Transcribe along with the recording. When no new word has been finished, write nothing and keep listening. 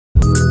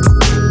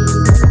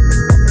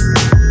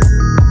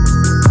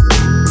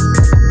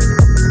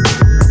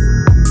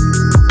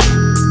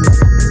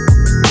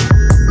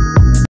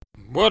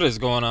What is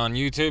going on,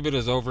 YouTube? It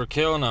is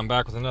Overkill, and I'm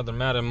back with another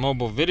Madden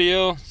mobile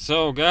video.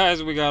 So,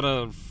 guys, we got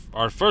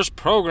our first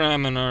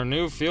program in our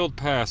new field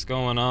pass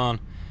going on.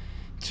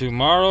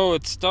 Tomorrow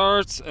it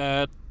starts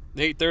at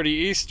 8:30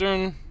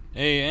 Eastern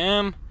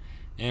a.m.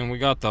 and we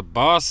got the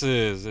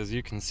bosses, as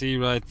you can see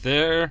right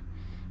there.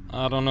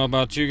 I don't know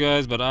about you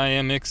guys, but I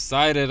am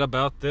excited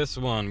about this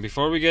one.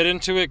 Before we get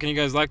into it, can you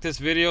guys like this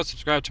video,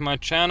 subscribe to my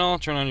channel,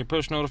 turn on your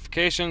push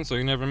notifications so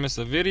you never miss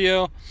a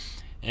video,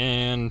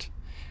 and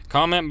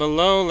comment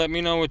below, let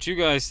me know what you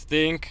guys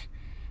think,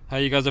 how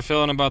you guys are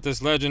feeling about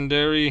this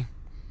legendary.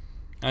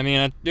 I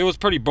mean, it was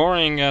pretty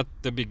boring at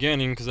the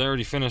beginning because I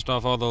already finished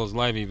off all those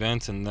live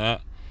events and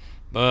that,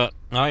 but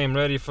I am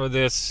ready for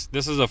this.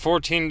 This is a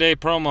 14-day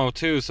promo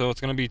too, so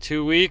it's going to be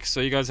 2 weeks, so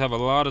you guys have a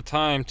lot of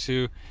time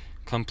to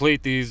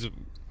complete these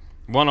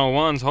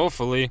 101s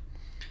hopefully.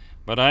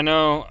 But I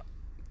know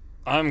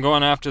I'm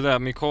going after that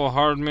Mecole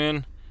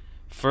Hardman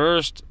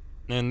first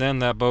and then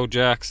that Bo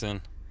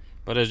Jackson.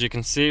 But as you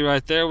can see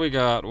right there, we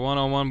got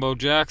 101 Bo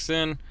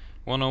Jackson,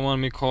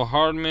 101 Mecole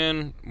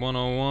Hardman,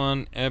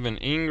 101 Evan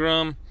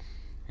Ingram,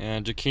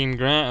 and Jakeem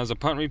Grant as a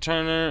punt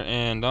returner,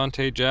 and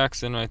Dante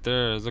Jackson right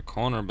there as a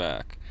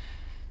cornerback.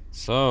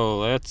 So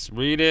let's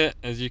read it.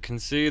 As you can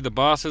see, the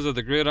bosses of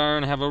the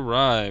gridiron have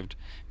arrived.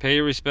 Pay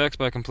your respects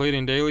by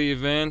completing daily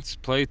events.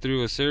 Play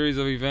through a series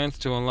of events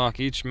to unlock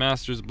each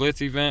Master's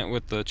Blitz event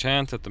with the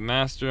chance at the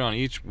Master on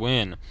each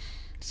win.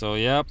 So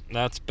yep,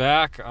 that's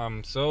back.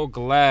 I'm so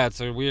glad.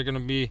 So we are going to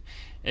be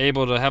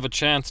able to have a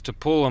chance to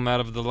pull them out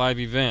of the live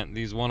event,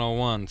 these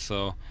 101.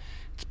 So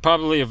it's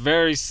probably a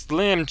very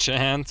slim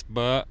chance,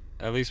 but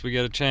at least we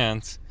get a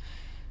chance.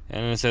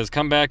 And it says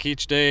come back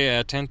each day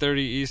at 10:30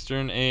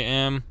 Eastern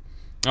a.m.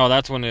 Oh,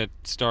 that's when it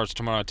starts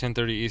tomorrow at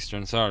 10:30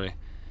 Eastern, sorry.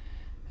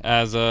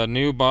 As a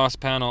new boss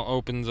panel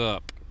opens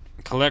up.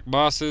 Collect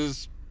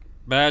bosses,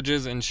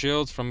 badges, and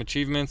shields from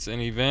achievements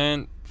and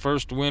event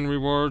first win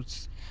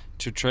rewards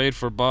to trade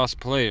for boss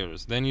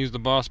players. Then use the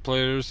boss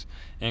players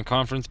and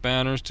conference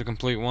banners to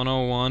complete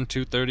 101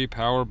 230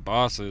 power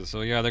bosses.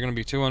 So yeah, they're going to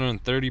be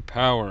 230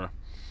 power.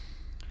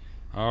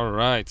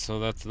 Alright, so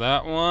that's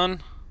that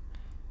one.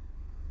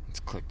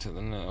 Let's click to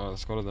the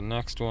let's go to the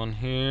next one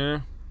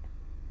here.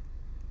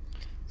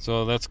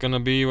 So that's going to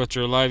be what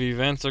your live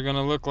events are going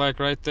to look like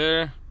right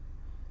there.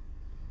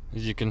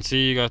 As you can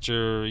see, you got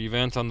your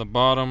events on the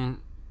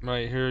bottom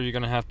right here. You're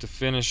going to have to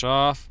finish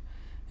off.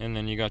 And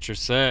then you got your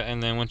set,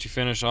 and then once you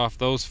finish off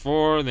those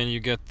 4, then you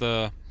get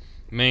the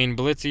main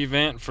blitz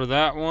event for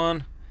that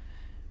one,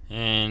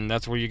 and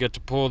that's where you get to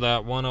pull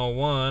that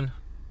 101.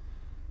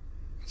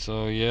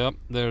 So yep,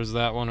 there's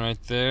that one right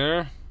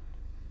there,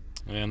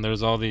 and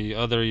there's all the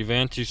other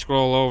events. You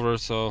scroll over,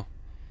 so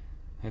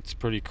it's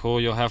pretty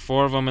cool. You'll have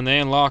 4 of them, and they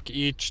unlock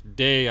each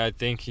day, I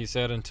think he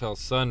said, until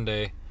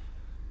Sunday.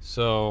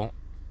 So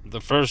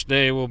the first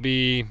day will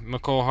be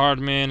Mecole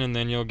Hardman, and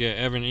then you'll get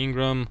Evan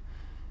Ingram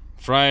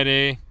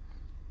Friday,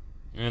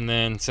 and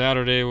then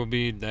Saturday will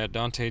be that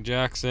Dante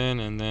Jackson,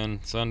 and then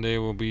Sunday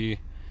will be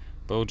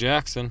Bo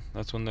Jackson.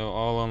 That's when they'll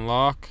all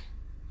unlock.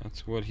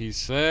 That's what he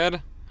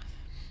said.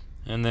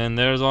 And then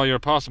there's all your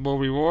possible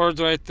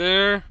rewards right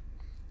there.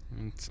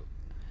 Let's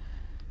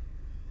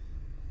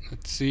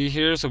see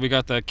here. So we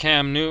got that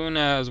Cam Newton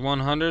as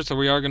 100, so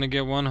we are going to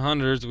get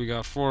 100s. We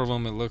got 4 of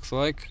them, it looks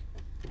like.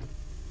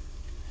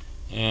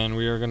 And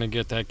we are going to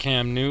get that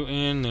Cam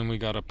Newton. Then we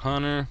got a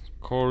punter,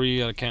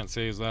 Corey, I can't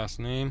say his last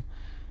name.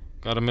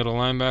 Got a middle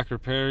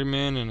linebacker,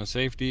 Perryman, and a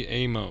safety,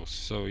 Amos.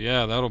 So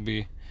yeah, that'll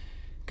be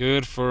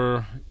good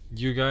for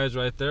you guys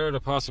right there to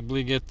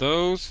possibly get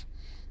those.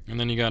 And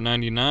then you got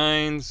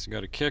 99s, you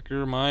got a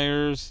kicker,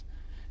 Myers,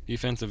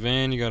 defensive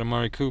end, you got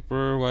Amari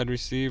Cooper, wide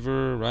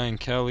receiver, Ryan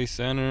Kelly,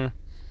 center,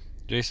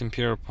 Jason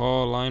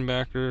Pierre-Paul,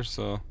 linebacker.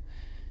 So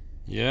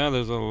yeah,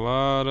 there's a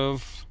lot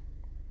of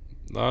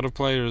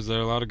players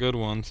there, a lot of good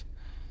ones.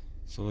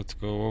 So let's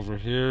go over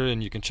here,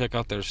 and you can check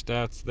out their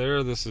stats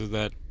there. This is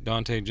that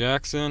Dante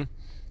Jackson,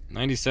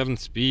 97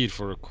 speed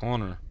for a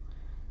corner.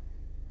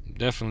 I'm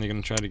definitely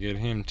going to try to get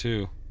him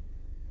too.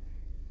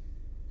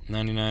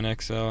 99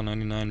 XL,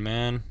 99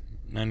 man,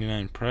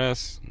 99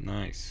 press,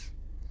 nice.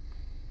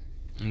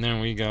 And then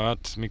we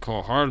got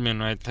Mecole Hardman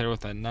right there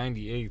with that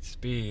 98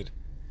 speed.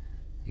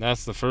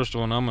 That's the first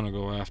one I'm going to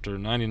go after.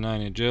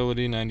 99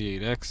 agility,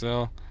 98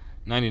 XL,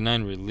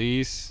 99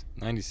 release,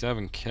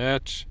 97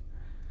 catch.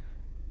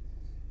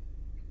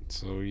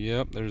 So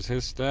yep, there's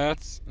his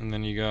stats. And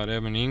then you got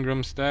Evan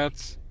Ingram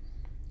stats,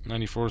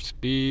 94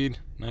 speed,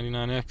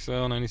 99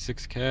 XL,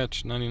 96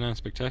 catch, 99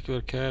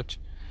 spectacular catch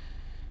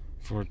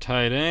for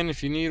tight end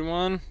if you need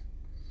one.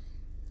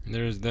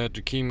 There's that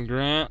Jakeem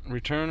Grant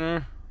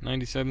returner,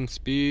 97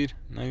 speed,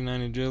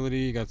 99 agility.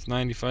 You got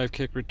 95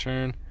 kick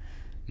return,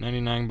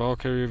 99 ball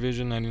carrier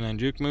vision, 99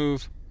 juke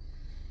move.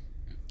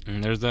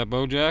 And there's that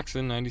Bo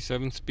Jackson,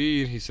 97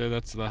 speed. He said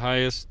that's the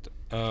highest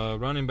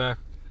running back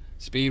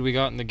speed we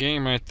got in the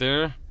game right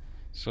there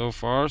so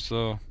far.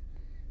 So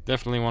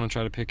definitely want to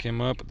try to pick him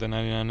up. The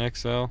 99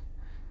 XL,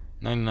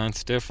 99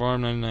 stiff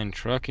arm, 99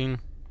 trucking,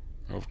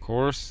 of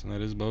course. That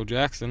is Bo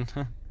Jackson.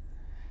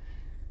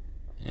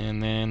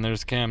 And then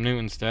there's Cam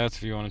Newton stats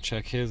if you want to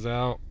check his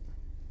out.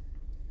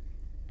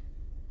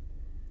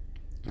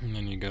 And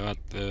then you got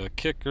the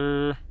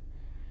kicker,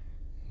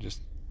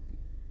 just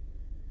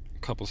a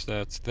couple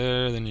stats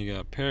there. Then you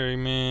got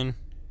Perryman.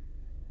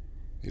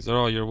 These are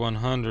all your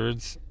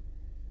 100s.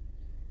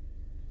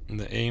 And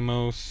the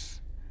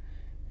Amos.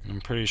 And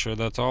I'm pretty sure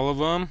that's all of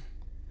them.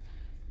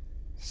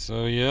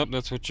 So yep,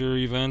 that's what your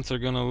events are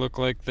gonna look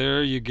like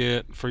there. You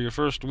get, for your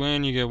first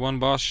win, you get 1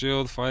 boss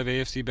shield, 5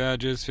 AFC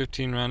badges,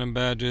 15 random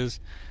badges,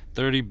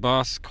 30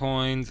 boss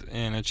coins,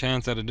 and a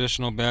chance at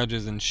additional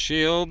badges and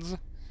shields.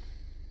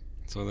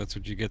 So that's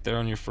what you get there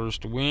on your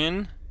first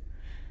win.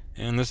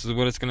 And this is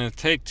what it's gonna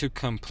take to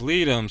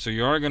complete them. So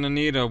you are gonna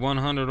need a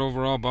 100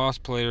 overall boss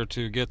player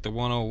to get the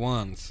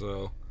 101.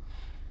 So,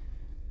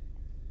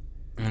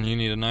 and you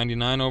need a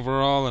 99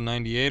 overall, a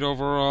 98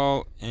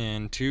 overall,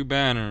 and 2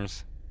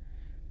 banners.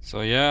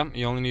 So yeah,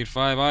 you only need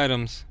 5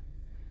 items,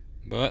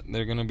 but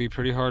they're gonna be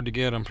pretty hard to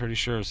get, I'm pretty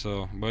sure.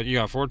 So, but you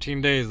got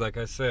 14 days, like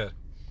I said.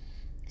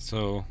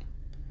 So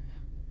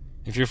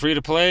if you're free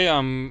to play,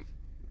 I'm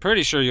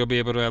pretty sure you'll be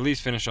able to at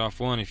least finish off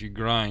one if you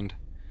grind.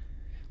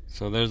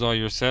 So there's all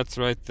your sets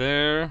right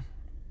there,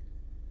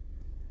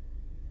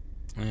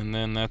 and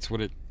then that's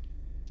what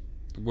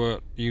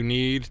you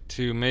need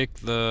to make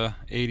the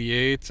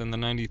 88s and the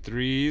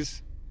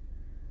 93s.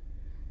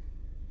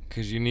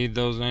 Because you need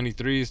those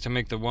 93s to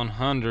make the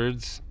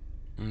 100s.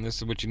 And this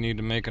is what you need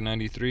to make a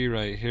 93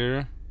 right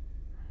here.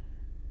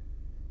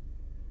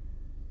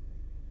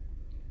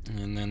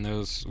 And then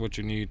those what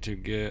you need to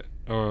get,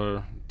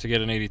 or to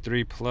get an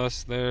 83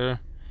 plus there.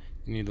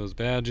 You need those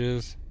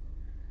badges.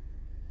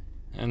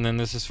 And then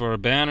this is for a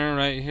banner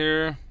right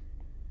here.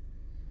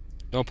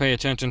 Don't pay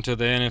attention to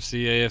the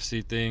NFC,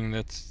 AFC thing.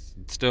 That's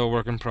still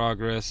work in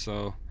progress.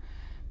 So,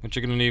 but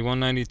you're going to need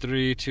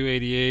 193,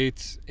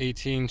 288s,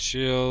 18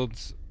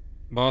 shields,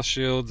 boss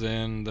shields,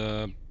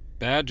 and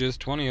badges,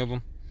 20 of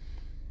them,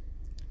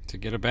 to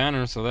get a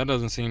banner. So that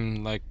doesn't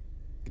seem like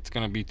it's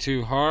gonna be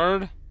too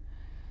hard.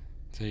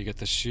 So you get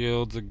the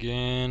shields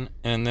again,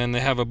 and then they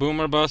have a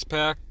boomer bus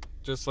pack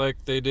just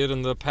like they did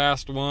in the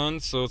past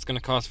ones. So it's gonna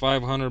cost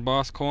 500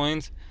 boss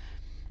coins,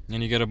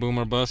 and you get a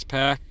boomer bus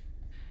pack.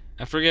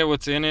 I forget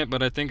what's in it,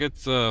 but I think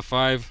it's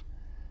 5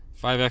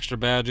 extra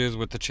badges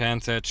with the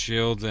chance at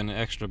shields and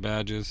extra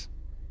badges.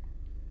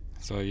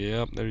 So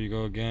yep, there you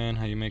go again,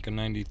 how you make a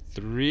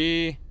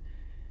 93.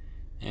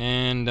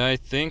 And I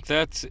think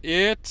that's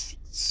it.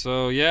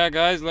 So yeah,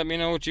 guys, let me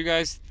know what you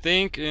guys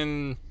think.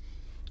 And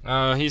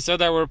he said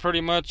that we're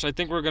pretty much, I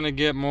think we're gonna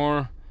get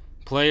more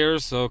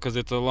players, so because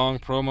it's a long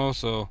promo,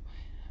 so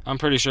I'm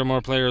pretty sure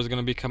more players are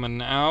gonna be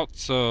coming out.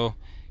 So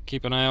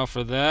keep an eye out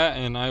for that,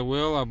 and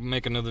I'll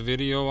make another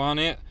video on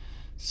it.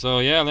 So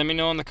yeah, let me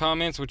know in the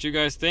comments what you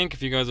guys think,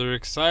 if you guys are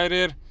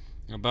excited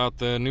about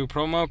the new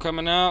promo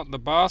coming out, the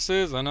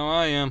bosses. I know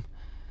I am.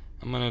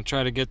 I'm gonna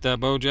try to get that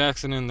Bo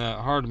Jackson and that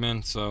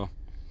Hardman. So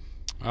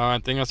I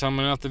think that's how I'm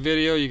gonna end off the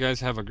video. You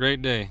guys have a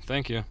great day.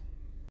 Thank you.